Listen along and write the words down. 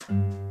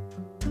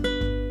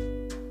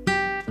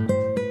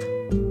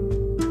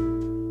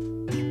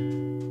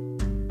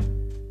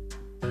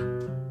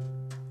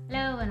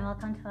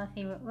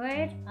favorite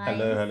word.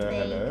 Hello.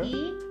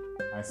 Sadie.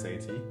 Hi,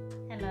 Sadie.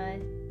 Hello.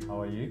 How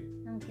are you?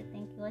 I'm good,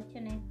 thank you. What's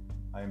your name?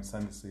 I am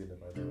Sandisila,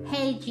 by the way.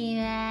 Hey,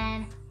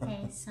 G-Man.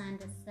 Hey,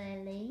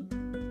 Sandisila.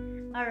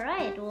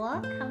 Alright,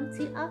 welcome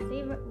to our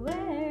favorite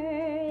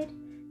word.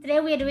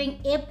 Today we are doing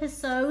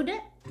episode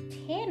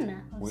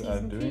 10 of We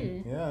season are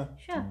doing, 2. yeah,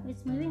 Sure,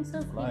 it's moving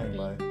so flying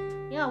quickly. by.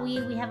 Yeah,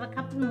 we have a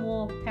couple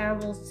more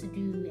parables to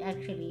do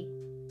actually.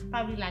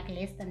 Probably like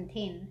less than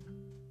 10.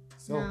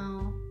 So,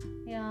 No.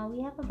 Yeah, we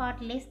have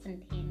about less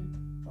than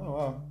 10. oh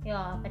wow.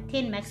 Yeah, but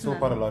 10 maximum. So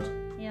quite a lot.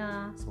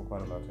 Yeah. So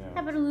quite a lot, Yeah,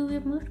 yeah. but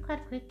we've moved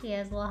quite quickly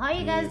as well. How are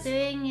you guys Yes.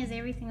 doing? Is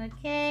everything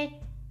okay?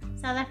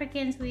 South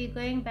Africans, we're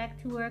going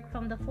back to work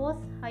from the 4th.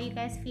 How are you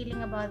guys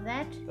feeling about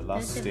that? The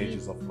last Those of you-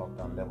 stages of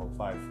lockdown, level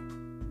 5.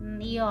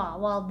 Yeah,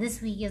 well, this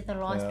week is the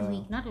last Yeah.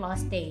 week. Not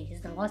last stage,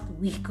 it's the last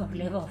week of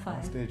level 5.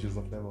 Last stages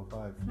of level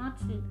 5. Not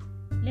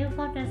level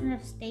 5 doesn't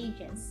have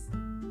stages.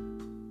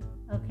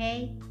 Okay?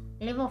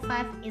 Level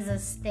 5 is a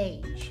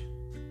stage.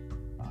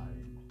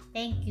 Fine.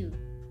 Thank you.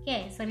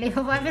 Okay, so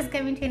level 5 is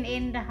coming to an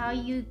end. How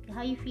you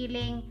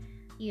feeling?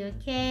 You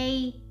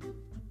okay?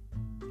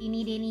 Do you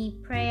need any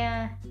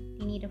prayer? Do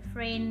you need a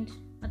friend?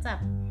 What's up?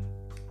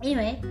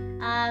 Anyway,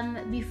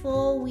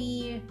 before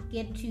we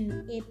get to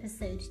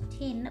episode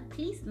 10,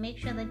 please make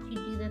sure that you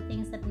do the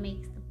things that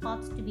makes the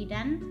parts to be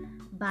done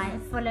by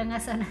following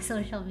us on our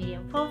social media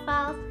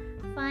profiles.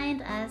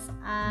 Find us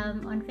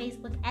on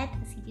Facebook at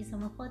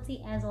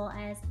CTSomafoti as well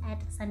as at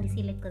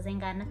Sandisile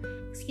Kazengana.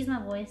 Excuse my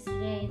voice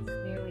today, it's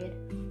very weird.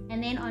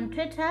 And then on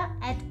Twitter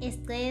at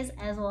Estres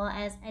as well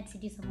as at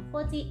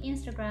CTSomafoti,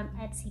 Instagram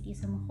at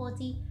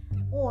CTSomafoti,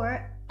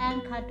 or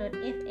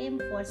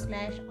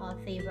anchor.fm/our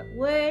favorite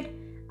word.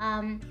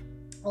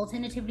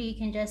 Alternatively, you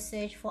can just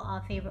search for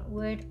our favorite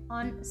word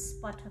on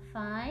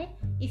Spotify.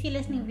 If you're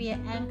listening via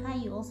Anchor,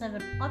 you also have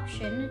an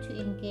option to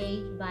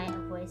engage by a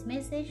voice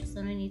message,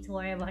 so no need to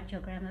worry about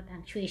your grammar,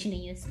 punctuation,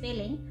 and your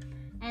spelling.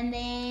 And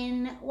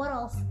then what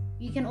else?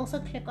 You can also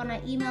click on our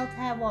email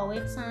tab or our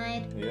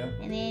website, Yeah.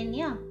 and then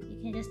you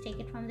can just take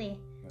it from there.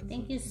 That's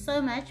Thank it. you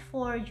so much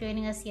for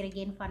joining us yet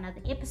again for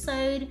another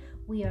episode.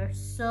 We are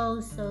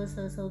so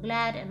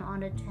glad and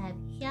honored to have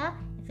you here.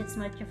 If it's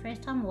not your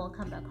first time,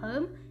 welcome back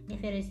home.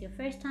 If it is your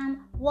first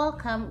time,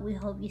 welcome. We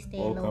hope you stay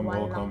a little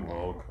while longer.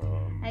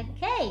 Welcome.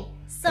 Okay,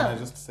 so Can I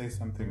just say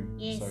something?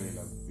 Yes. Sorry,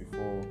 love,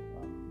 before,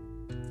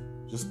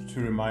 just to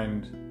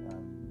remind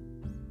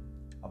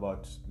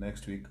about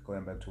next week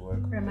going back to work.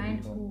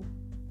 remind who?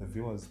 The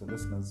viewers, the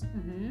listeners,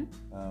 Mm-hmm.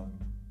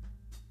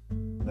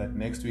 that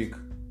next week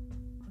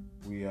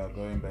we are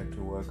going back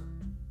to work,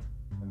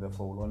 and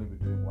therefore we'll only be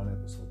doing one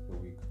episode per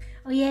week.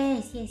 Oh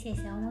yes. I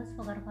almost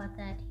forgot about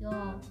that.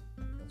 Yeah.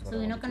 That's what So I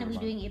we're not wanted going to be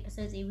remind. doing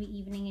episodes every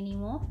evening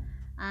anymore.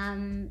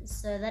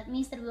 So that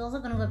means that we're also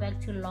going to go back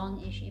to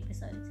long-ish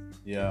episodes.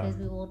 Yeah, Because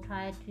we will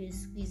try to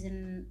squeeze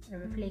in a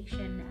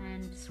reflection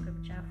and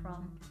scripture from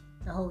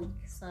the whole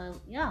week. So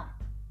yeah.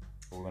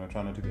 we're gonna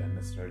try not to be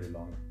unnecessarily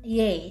long.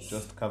 Yes.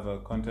 Just cover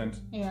content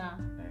yeah.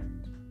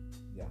 and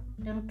yeah.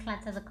 Don't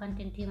clutter the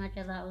content too much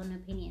as our own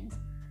opinions.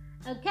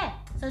 Okay,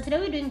 so today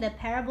we're doing the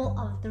parable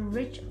of the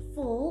rich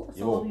fool. So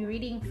Yo. we'll be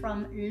reading from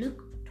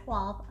Luke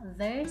 12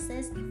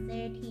 verses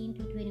 13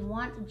 to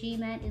 21.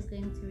 G-Man is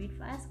going to read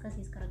for us because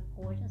he's got a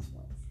gorgeous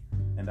voice.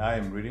 And I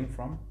am reading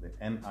from the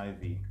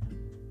NIV.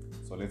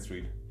 So let's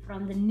read.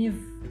 From the Niv.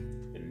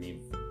 The Niv.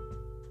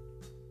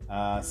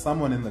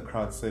 Someone in the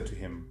crowd said to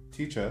him,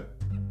 "Teacher,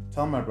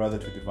 tell my brother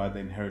to divide the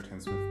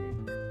inheritance with me."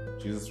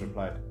 Jesus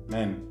replied,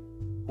 "Men,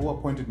 who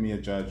appointed me a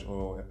judge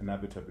or an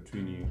arbiter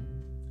between you?"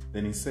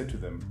 Then he said to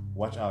them,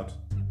 "Watch out.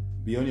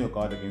 Be on your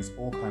guard against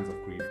all kinds of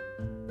greed.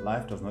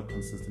 Life does not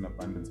consist in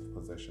abundance of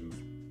possessions."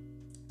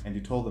 And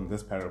he told them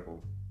this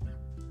parable.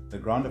 The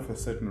ground of a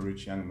certain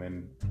rich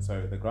man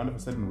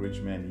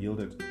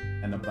yielded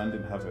an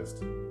abundant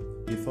harvest.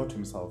 He thought to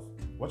himself,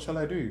 "What shall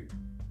I do?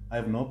 I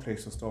have no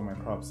place to store my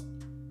crops."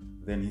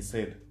 Then he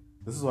said,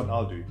 "This is what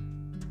I'll do.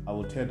 I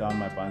will tear down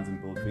my barns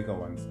and build bigger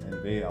ones, and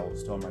there I will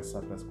store my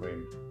surplus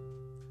grain.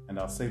 And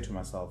I'll say to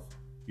myself,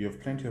 you have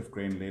plenty of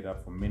grain laid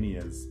up for many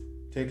years.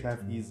 Take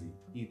life easy,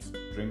 eat,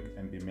 drink,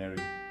 and be merry."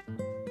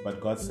 But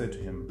God said to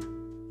him,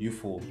 "You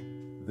fool,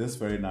 this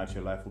very night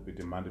your life will be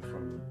demanded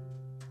from you.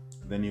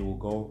 Then you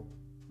will go.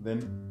 Then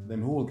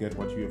who will get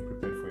what you have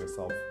prepared for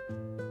yourself?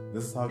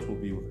 This is how it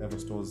will be with whoever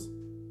stores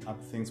up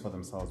things for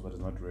themselves but is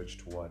not rich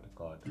toward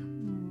God."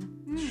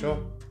 Sure.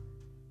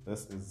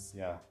 This is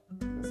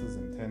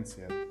intense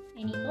here.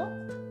 Any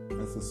thoughts?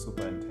 This is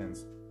super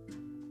intense.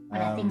 But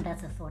I think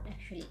that's a thought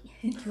actually.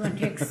 Do you want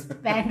to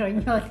expand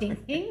on your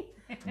thinking?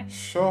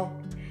 Sure.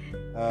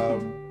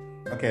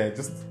 Okay,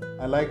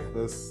 I like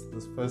this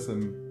person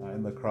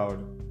in the crowd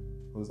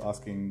who's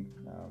asking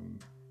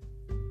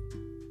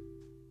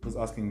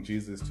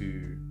Jesus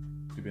to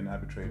be an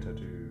arbitrator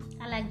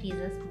I like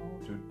Jesus more.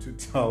 to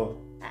tell.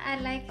 I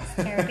like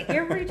his character.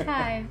 Every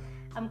time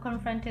I'm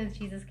confronted with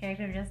Jesus'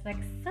 character, I'm just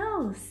like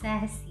so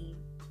sassy,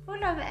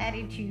 full of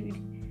attitude.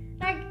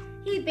 Like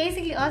he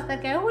basically asked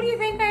that guy, "Who do you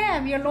think I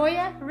am? Your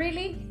lawyer?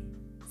 Really?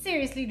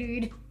 Seriously,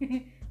 dude."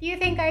 Do you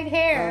think I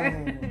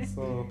care?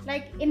 So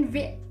Like in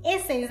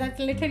essays, that's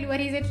literally what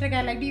he said to the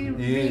guy. Like, do you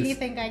Yes. really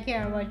think I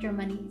care about your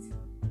monies?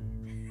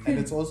 and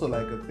it's also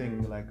like a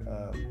thing, like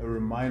a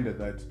reminder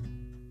that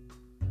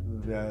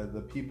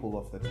the people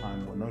of the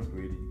time were not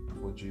ready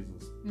for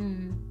Jesus,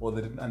 or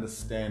they didn't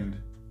understand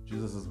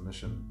Jesus'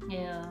 mission.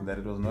 Yeah. That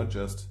it was not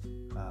just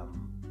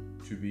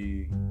to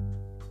be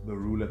the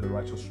ruler, the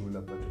righteous ruler,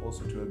 but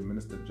also to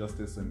administer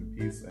justice and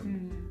peace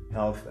and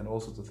health and all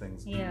sorts of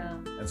things. Yeah.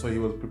 And so he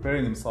was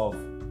preparing himself,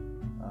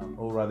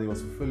 or rather, he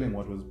was fulfilling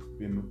what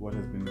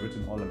has been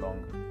written all along,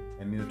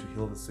 and needed to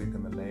heal the sick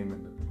and the lame.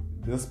 And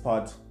this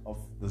part of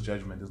this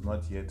judgment is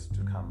not yet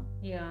to come.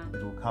 Yeah.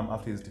 It will come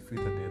after he's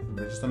defeated death. And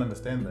they just don't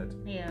understand that.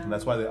 Yeah. And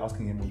that's why they're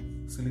asking him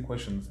silly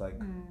questions like,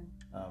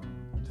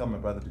 tell my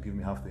brother to give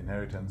me half the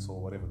inheritance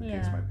or whatever the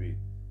case might be.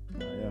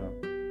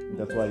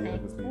 That's why Like,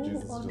 obviously who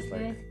Jesus is on just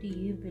earth like, do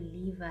you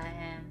believe I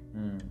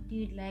am?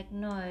 Dude, like,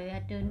 no,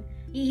 I don't.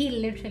 He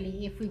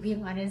literally, if we're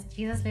being honest,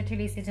 Jesus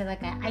literally said to that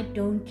guy, I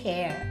don't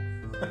care.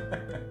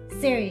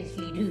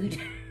 Seriously, dude.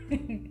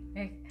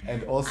 Like,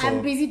 and also,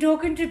 I'm busy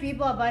talking to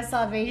people about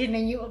salvation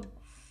and you.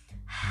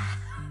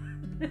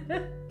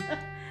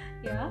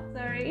 Yeah,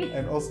 sorry.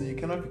 and also, you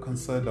cannot be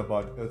concerned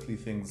about earthly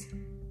things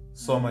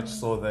so much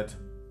so that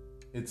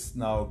it's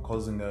now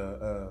causing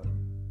a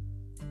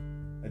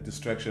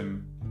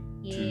distraction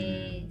Yes.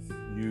 to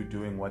you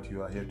doing what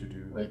you are here to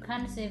do. We Like,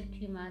 can't serve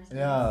two masters.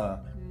 yeah,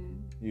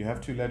 you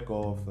have to let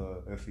go of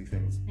the earthly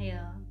things.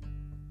 Yeah.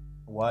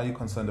 Why are you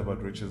concerned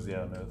about riches here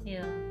on earth?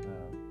 Yeah.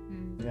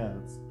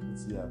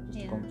 Just Yeah.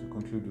 to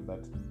conclude with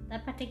that.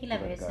 That particular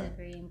That verse guy. is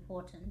very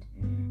important.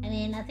 And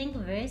then I think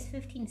verse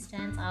 15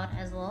 stands out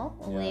as well,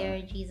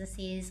 where Jesus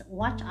says,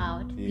 watch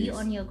out, be Yes.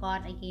 on your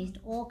guard against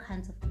all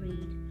kinds of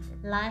greed.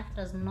 Life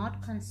does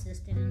not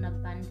consist in an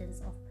abundance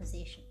of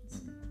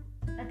possessions.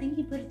 I think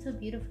he put it so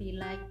beautifully,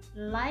 like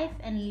life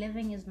and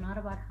living is not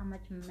about how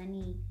much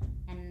money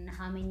and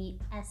how many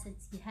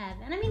assets you have.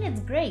 And I mean,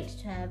 it's great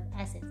to have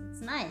assets,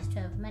 it's nice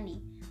to have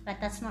money, but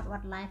that's not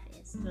what life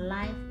is.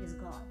 Life is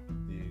God.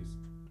 Yes.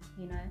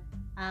 You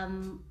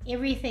know,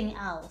 everything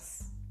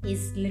else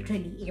is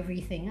literally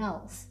everything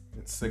else.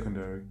 It's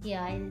secondary.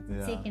 Yeah, it's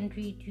Yeah.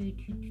 secondary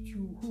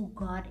to who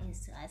God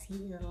is to us. He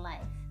is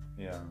life.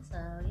 Yeah. So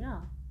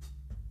yeah.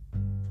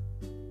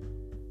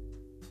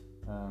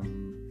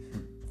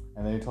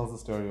 And then he tells the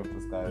story of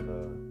this guy,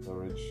 the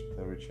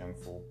rich young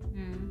fool.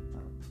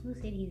 Who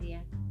said he's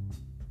young?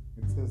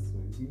 It says so,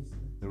 isn't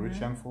it? The rich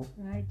young fool.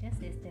 No, it just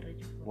says the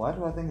rich fool. Why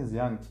do I think he's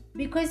young?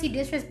 Because you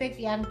disrespect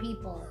young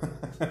people.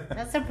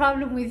 That's the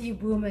problem with you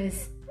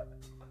boomers.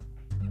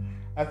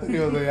 I thought he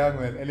was a young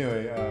man.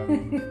 Anyway,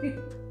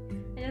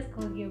 I just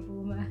called you a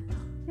boomer.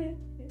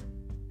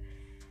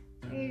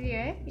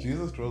 Yeah.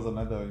 Jesus draws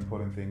another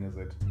important thing is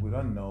that we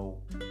don't know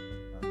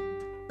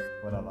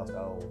when our last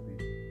hour will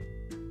be.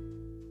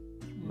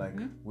 Like,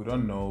 we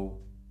don't know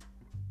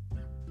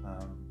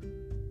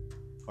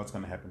what's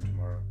going to happen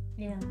tomorrow.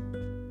 Yeah.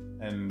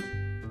 And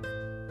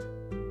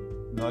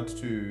not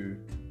to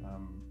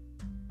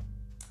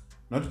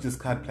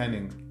discard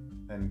planning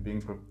and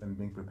being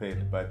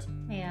prepared, but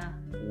Yeah.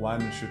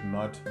 one should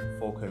not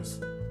focus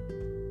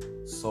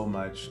so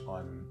much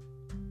on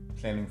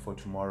planning for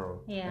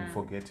tomorrow and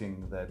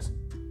forgetting that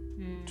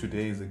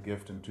today is a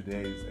gift and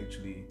today is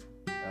actually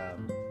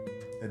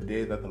a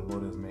day that the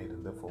Lord has made,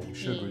 and therefore we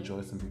should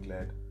rejoice and be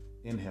glad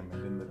in Him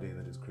and in the day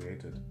that is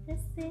created. This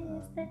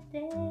is the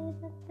day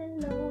that the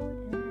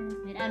Lord has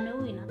made. I know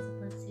we're not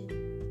supposed to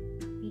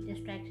be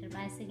distracted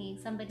by singing.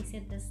 Somebody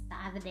said this the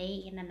other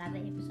day in another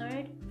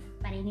episode.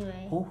 But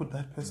anyway. Who would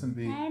that person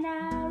be? And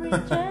I'll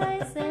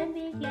rejoice and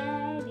be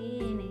glad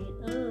in it.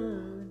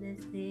 Oh,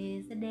 this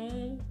is the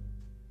day.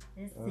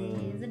 This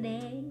is the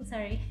day.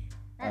 Sorry.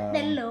 That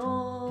the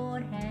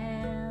Lord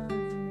has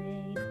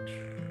made.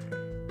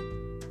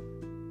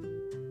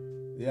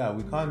 Yeah,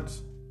 we can't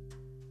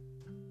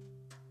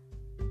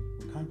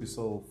be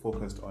so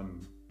focused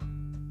on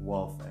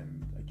wealth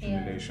and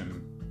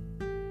accumulation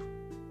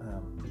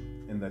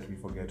in that we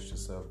forget to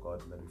serve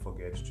God, and that we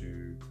forget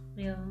to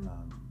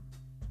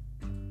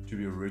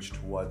be rich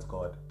towards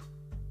God.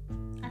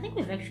 I think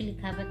we've actually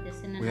covered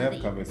this in We another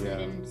have covered, episode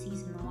yeah. in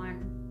season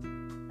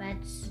 1.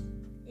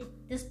 But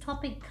this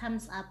topic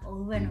comes up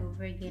over and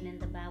over again in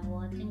the Bible.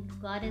 I think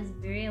God is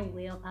very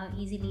aware of how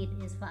easily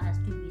it is for us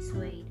to be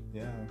swayed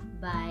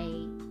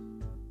by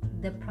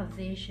the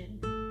provision.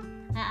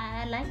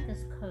 I like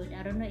this quote.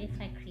 I don't know if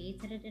I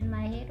created it in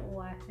my head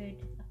or I heard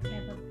a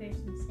clever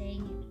person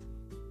saying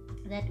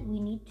it. That we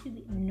need to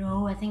be...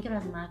 No, I think it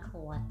was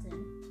Michael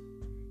Watson.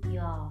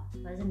 Yeah,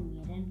 it wasn't me.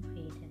 I didn't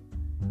create it.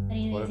 But What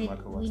anyways, did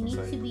Michael we Watson need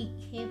say? to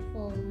be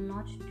careful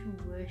not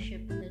to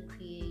worship the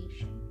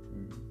creation.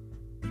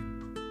 We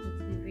need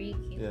to be very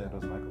careful. Yeah, it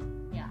was Michael.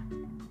 Yeah.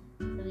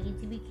 So we need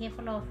to be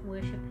careful of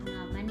worshipping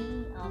our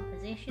money, our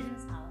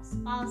possessions, our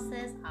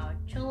spouses, our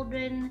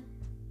children.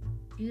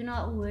 Do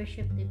not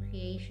worship the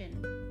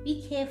creation.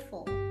 Be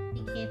careful.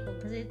 Be careful,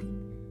 because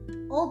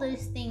all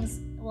those things,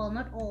 well,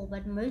 not all,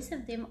 but most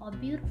of them are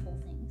beautiful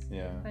things.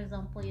 Yeah. For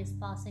example, your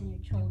spouse and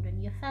your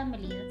children, your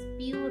family. That's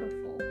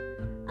beautiful.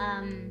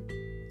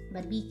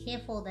 But be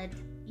careful that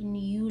in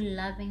you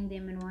loving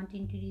them and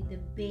wanting to do the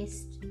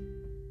best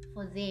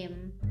for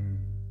them,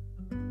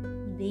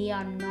 they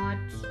are not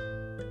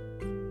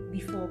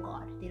before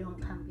God. They don't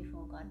come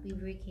before God. Be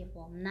very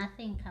careful.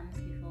 Nothing comes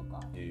before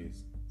God.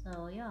 Yes.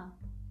 So yeah.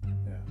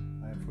 Yeah,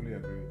 I fully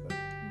agree with that.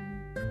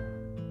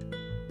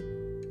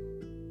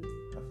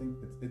 I think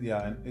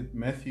and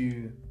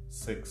Matthew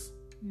 6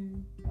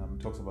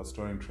 talks about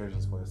storing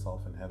treasures for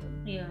yourself in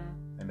heaven. Yeah.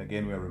 And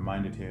again, we are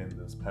reminded here in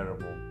this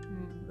parable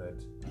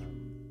that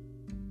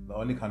the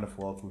only kind of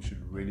wealth we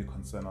should really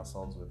concern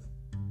ourselves with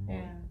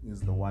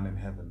is the one in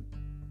heaven.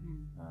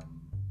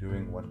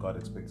 Doing what God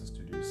expects us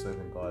to do,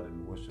 serving God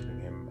and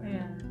worshiping Him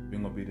and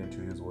being obedient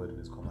to His word and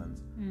His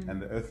commands.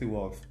 And the earthly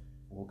wealth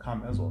will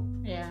come as well.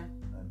 Yeah.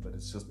 But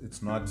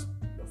it's not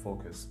the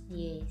focus.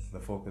 Yes. The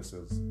focus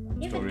is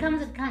if it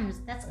comes, it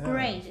comes. That's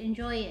great.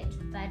 Enjoy it,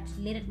 but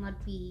let it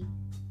not be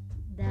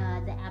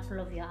the apple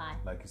of your eye.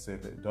 Like you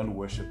said, don't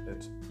worship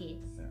it. Yes.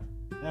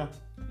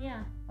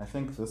 Yeah. I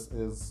think this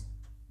is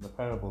the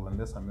parable,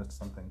 unless I missed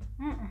something.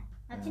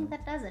 I think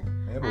that does it.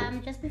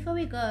 Just before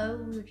we go,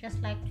 we would just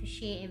like to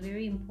share a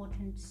very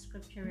important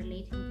scripture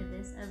relating to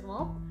this as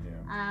well.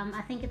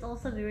 I think it's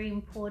also very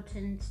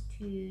important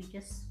to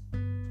just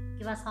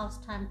give ourselves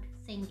time to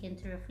think and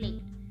to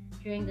reflect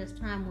during this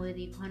time where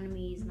the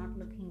economy is not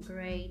looking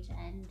great,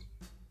 and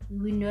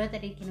we know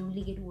that it can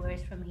only get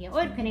worse from here,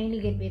 or it can only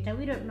get better.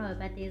 We don't know,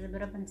 but there's a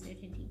bit of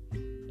uncertainty.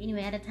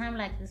 Anyway, at a time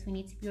like this, we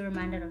need to be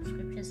reminded of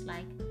scriptures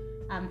like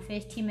 1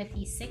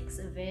 Timothy 6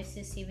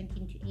 verses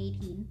 17 to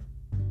 18.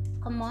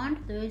 Command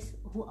those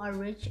who are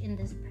rich in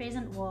this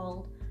present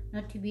world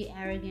not to be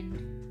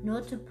arrogant,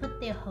 nor to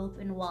put their hope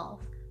in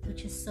wealth,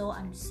 which is so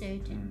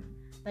uncertain,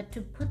 but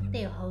to put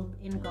their hope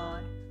in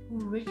God,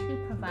 who richly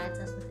provides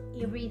us with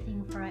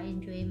everything for our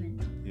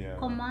enjoyment.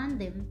 Command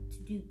them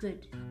to do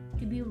good,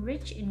 to be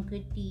rich in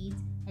good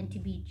deeds, and to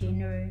be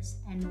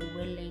generous and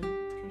willing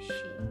to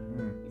share.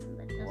 Isn't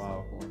that just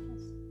so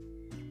gorgeous?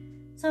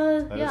 So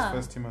that is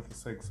 1 Timothy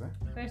 6, 1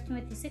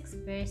 Timothy 6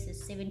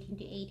 verses 17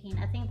 to 18.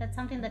 I think that's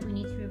something that we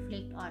need to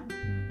reflect on.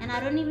 And I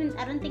don't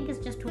think it's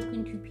just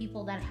talking to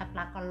people that have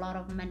like a lot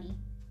of money.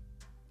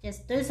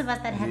 Just those of us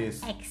that have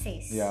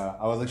access. Yeah,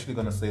 I was actually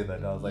gonna say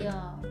that. I was like,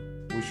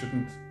 we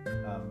shouldn't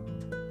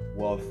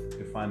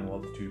define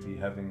wealth to be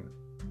having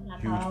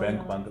like huge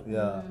bank balance.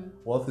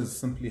 Wealth is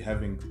simply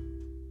having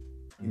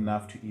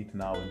enough to eat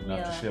now and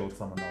enough to share with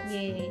someone else.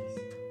 Yes.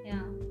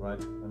 Right?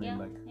 I mean,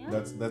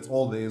 that's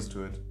all there is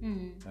to it.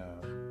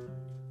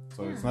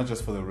 So it's not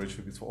just for the rich,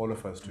 it's for all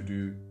of us to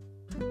do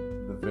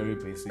the very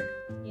basic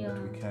that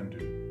we can do.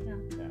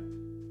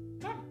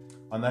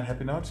 On that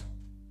happy note,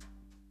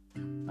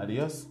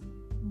 adios.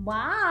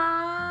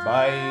 Bye.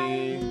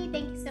 Bye.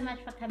 Thank you so much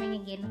for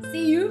coming again.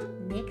 See you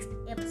next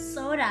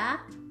episode.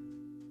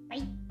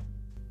 Bye.